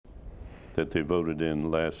that they voted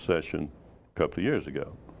in last session a couple of years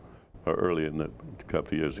ago, or early in the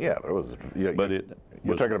couple of years ago. Yeah, but it was.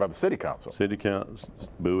 You're talking about the city council. City council,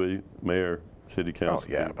 Bowie, mayor, city council.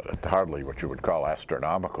 Oh, yeah, but it's hardly what you would call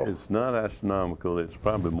astronomical. It's not astronomical. It's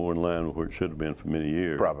probably more in line with where it should have been for many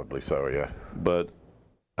years. Probably so, yeah. But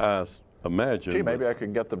I imagine. Gee, maybe I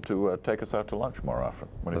can get them to take us out to lunch more often.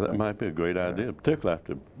 What do you that think? might be a great idea, particularly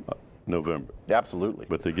after November. Absolutely.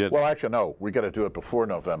 But they get. Well, actually, no. We got to do it before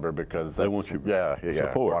November because They want you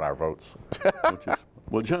support. Want our votes.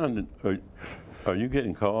 Well, John, are you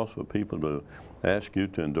getting calls for people to ask you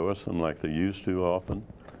to endorse them like they used to often?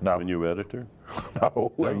 No. When you're editor?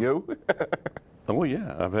 No. Are you? Oh, well,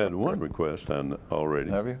 yeah. I've had one request already.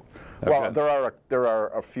 Have you? Well, there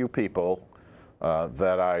are a few people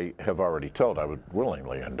that I have already told I would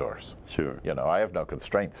willingly endorse. Sure. You know, I have no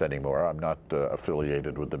constraints anymore. I'm not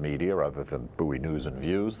affiliated with the media other than Bowie News and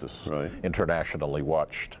Views, this internationally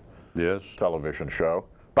watched television show.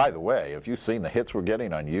 By the way, have you seen the hits we're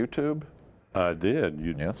getting on YouTube? I did.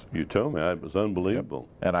 Yes. You told me. It was unbelievable.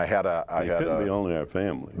 Yep. And I had a. It couldn't be only our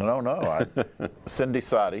family. No. Cindy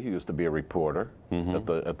Sadi, who used to be a reporter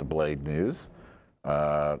at the Blade News,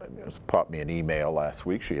 popped me an email last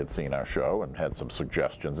week. She had seen our show and had some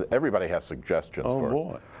suggestions. Everybody has suggestions for us. Oh,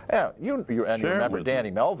 boy. Yeah, you remember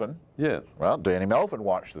Danny Melvin. Yes. Well, Danny Melvin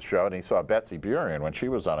watched the show, and he saw Betsy Burian when she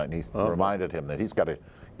was on it, and he reminded him that he's got to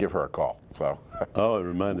give her a call. So. Oh, it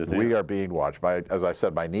reminded him. We are being watched. As I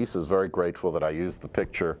said, my niece is very grateful that I used the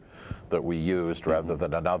picture that we used rather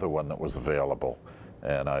than another one that was available,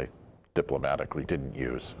 and I diplomatically didn't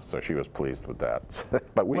use. So she was pleased with that.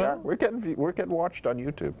 But we're getting watched on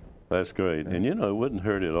YouTube. That's great. And you know, it wouldn't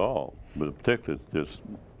hurt at all, but particularly this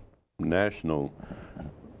national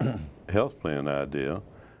health plan idea.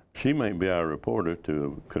 She may be our reporter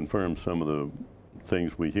to confirm some of the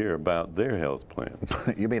things we hear about their health plans.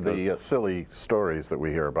 You mean the silly stories that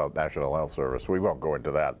we hear about National Health Service? We won't go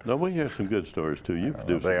into that. No, we hear some good stories too. You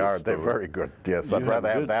produce they're very good. Yes, I'd rather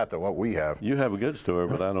have that than what we have. You have a good story,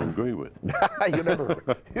 but I don't agree with. You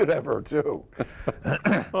never do.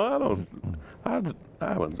 Well,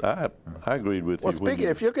 I agreed with you. Well, speaking,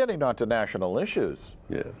 if you're getting onto national issues,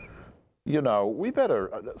 yes, you know, we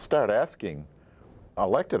better start asking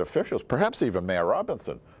elected officials, perhaps even Mayor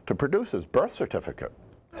Robinson, to produce his birth certificate.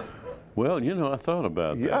 Well, you know, I thought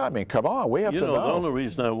about that. Yeah, I mean, come on, we have to know. The only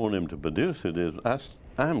reason I want him to produce it is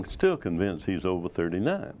I'm still convinced he's over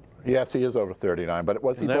 39. Yes, he is over 39, but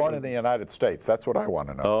was he born in the United States? That's what I want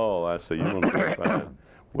to know. Oh, I see. You want to clarify that.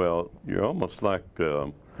 Well, you're almost like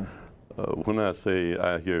when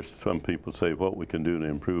I hear some people say what we can do to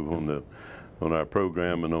improve on our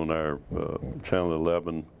program and on our Channel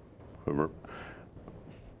 11 for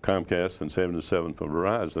Comcast and 77 for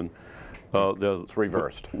Verizon. It's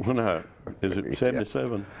reversed. Is it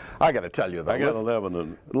 77? Yes. I got to tell you, though, I got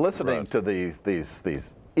 11. Listening to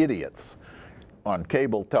these idiots on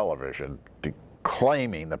cable television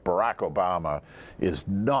claiming that Barack Obama is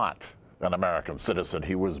not an American citizen.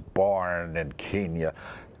 He was born in Kenya.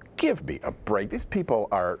 Give me a break. These people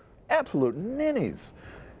are absolute ninnies.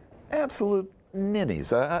 Absolute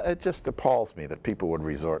ninnies. It just appalls me that people would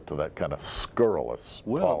resort to that kind of scurrilous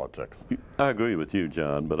politics. I agree with you,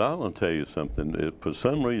 John, but I want to tell you something. For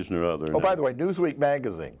some reason or other... Oh, by the way, Newsweek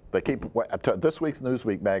magazine, this week's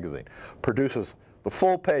Newsweek magazine produces the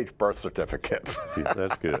full-page birth certificate.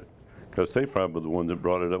 That's good. Because they probably were the one that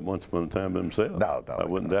brought it up once upon a time themselves. No, I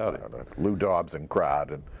wouldn't doubt it. Lou Dobbs and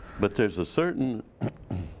Crowd. But there's a certain...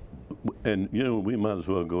 And, you know, we might as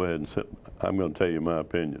well go ahead and say, I'm going to tell you my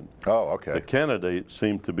opinion. Oh, okay. The candidates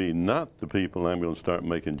seem to be not the people I'm going to start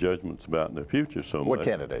making judgments about in the future so much. What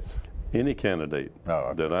candidates? Any candidate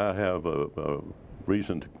that I have a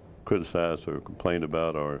reason to criticize or complain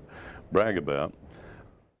about or brag about,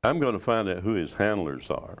 I'm going to find out who his handlers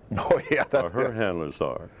are. Oh, yeah. Or her handlers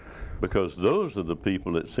are. Because those are the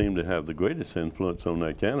people that seem to have the greatest influence on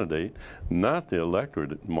that candidate, not the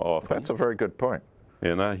electorate often. That's a very good point.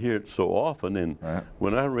 And I hear it so often, and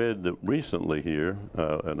when I read recently here,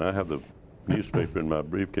 and I have the newspaper in my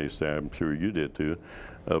briefcase there, I'm sure you did too,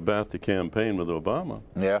 about the campaign with Obama.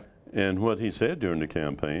 Yeah. And what he said during the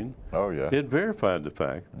campaign. Oh, yeah. It verified the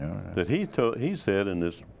fact that he said in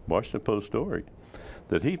this Washington Post story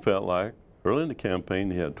that he felt like early in the campaign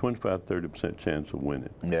he had a 25–30% chance of winning.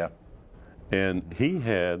 Yeah. And he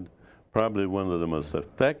had probably one of the most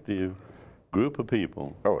effective group of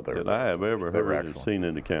people that I have ever heard or seen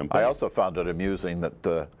in the campaign. I also found it amusing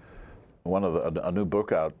that a new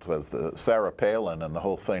book out says Sarah Palin and the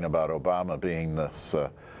whole thing about Obama being this,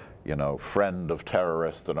 you know, friend of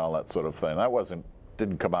terrorists and all that sort of thing. That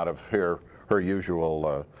didn't come out of her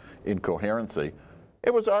usual incoherency.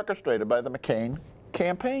 It was orchestrated by the McCain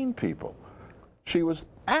campaign people. She was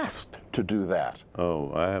asked to do that.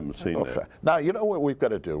 Oh, I haven't seen that. Now, you know what we've got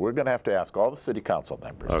to do? We're going to have to ask all the city council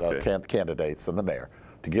members, candidates, and the mayor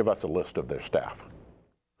to give us a list of their staff.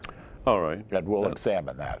 All right. And we'll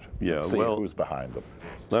examine that. Yeah, and see well, who's behind them.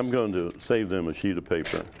 I'm going to save them a sheet of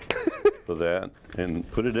paper for that and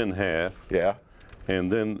put it in half. Yeah.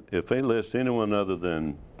 And then if they list anyone other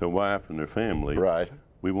than their wife and their family, right,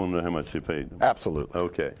 we want to know how much they paid them. Absolutely.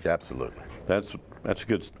 Okay. Absolutely. That's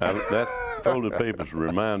good. That folded paper's a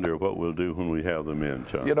reminder of what we'll do when we have them in,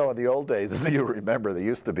 John. You know, in the old days, as you remember, there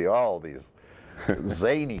used to be all these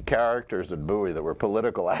zany characters in Bowie that were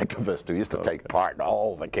political activists who used to take part in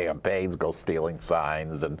all the campaigns, go stealing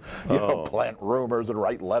signs and plant rumors and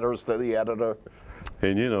write letters to the editor.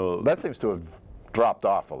 And you know, that seems to have dropped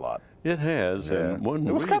off a lot. It has. Yeah. And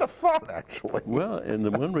it was kind of fun, actually. Well, and the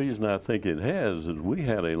one reason I think it has is we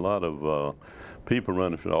had a lot of people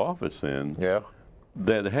running for office then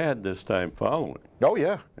that had this type following. Oh,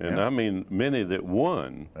 yeah. And I mean, many that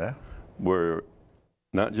won were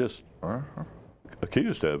not just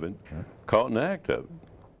accused of it, caught in the act of it.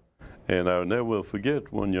 And I never will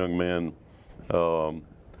forget one young man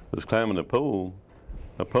was climbing a telephone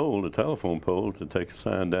pole to take a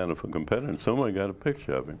sign down of a competitor, and someone got a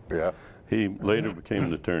picture of him. Yeah. He later became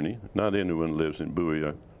an attorney. Not anyone lives in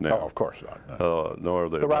Bowie now. Oh, of course not. No. Nor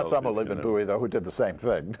there are some who live in Bowie, though, who did the same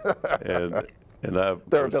thing.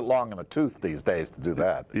 They're a bit long in the tooth these days to do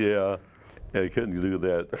that. Yeah, they couldn't do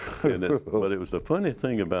that. But it was the funny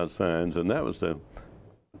thing about signs, and that was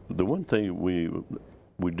the one thing we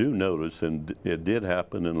do notice, and it did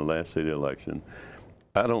happen in the last city election.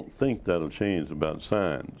 I don't think that'll change about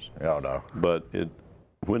signs. Oh, no. But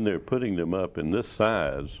when they're putting them up in this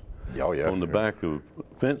size on the back of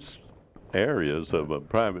fence areas of a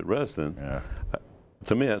private residence,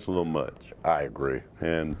 to me that's a little much. I agree.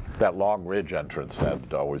 And that Long Ridge entrance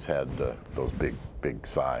had always had those big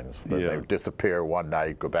signs. They would disappear one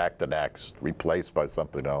night, go back the next, replaced by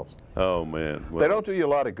something else. Oh, man. Well, they don't do you a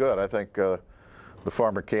lot of good. I think the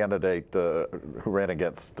former candidate who ran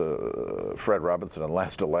against Fred Robinson in the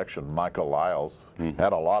last election, Michael Lyles,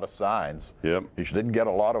 had a lot of signs. Yep. He didn't get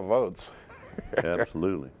a lot of votes.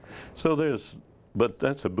 Absolutely. So but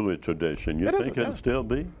that's a Bowie tradition. You think it'll still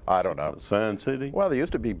be? I don't know. Sign City? Well, there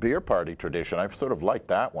used to be beer party tradition. I sort of liked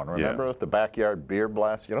that one. Remember the backyard beer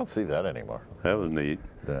blast? You don't see that anymore. That was neat.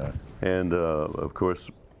 Yeah. And of course,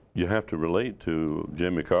 you have to relate to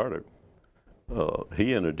Jimmy Carter.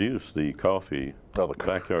 He introduced the coffee,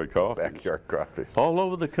 backyard coffee. Backyard coffees. All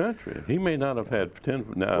over the country. He may not have had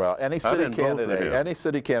 10. Now, well, any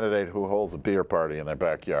city candidate who holds a beer party in their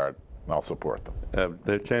backyard, I'll support them.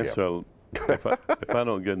 Their chance are, if I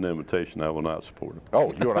don't get an invitation, I will not support them.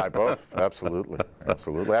 Oh, you and I both. Absolutely.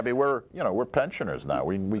 Absolutely. I mean, we're pensioners now.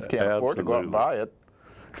 We can't afford to go out and buy it.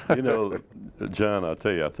 You know, John, I'll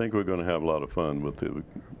tell you, I think we're going to have a lot of fun with the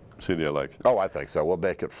city election. Oh, I think so. We'll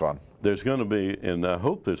make it fun. There's going to be, and I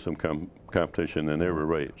hope there's some competition in every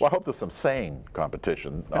race. Well, I hope there's some sane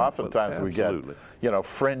competition. Oftentimes we get,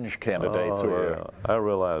 fringe candidates who are. I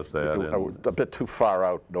realize that. A bit too far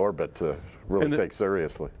out in orbit to really take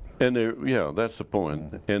seriously. And that's the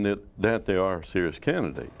point. And that they are serious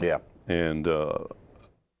candidates. Yeah. And I've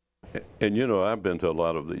been to a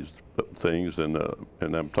lot of these things, and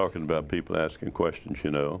I'm talking about people asking questions,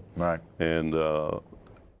 Right. And the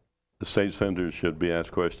state senators should be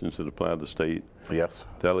asked questions that apply to the state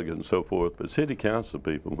delegates and so forth. But city council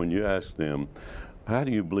people, when you ask them, how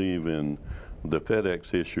do you believe in the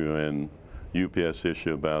FedEx issue and UPS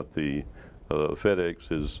issue about the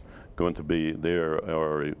FedEx is going to be there,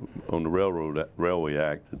 or on the Railway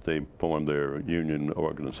Act that they formed their union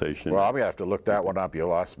organization. Well, I'm going to have to look that one up. You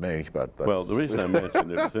lost me. Well, the reason I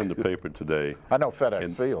mentioned it was in the paper today. I know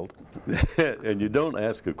FedEx Field. And you don't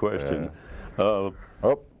ask a question. I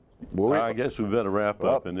guess we better wrap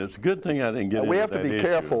up, and it's a good thing I didn't get into that. We have to be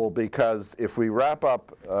careful, because if we wrap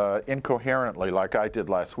up incoherently like I did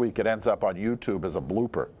last week, it ends up on YouTube as a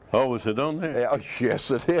blooper. Oh, is it on there?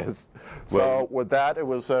 Yes, it is. So with that, it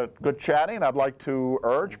was good chatting. I'd like to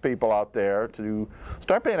urge people out there to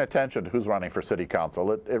start paying attention to who's running for city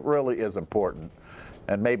council. It really is important.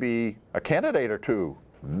 And maybe a candidate or two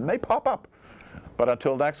may pop up. But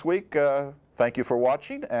until next week, thank you for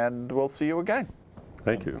watching, and we'll see you again.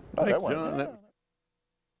 Thank you. Thanks, John.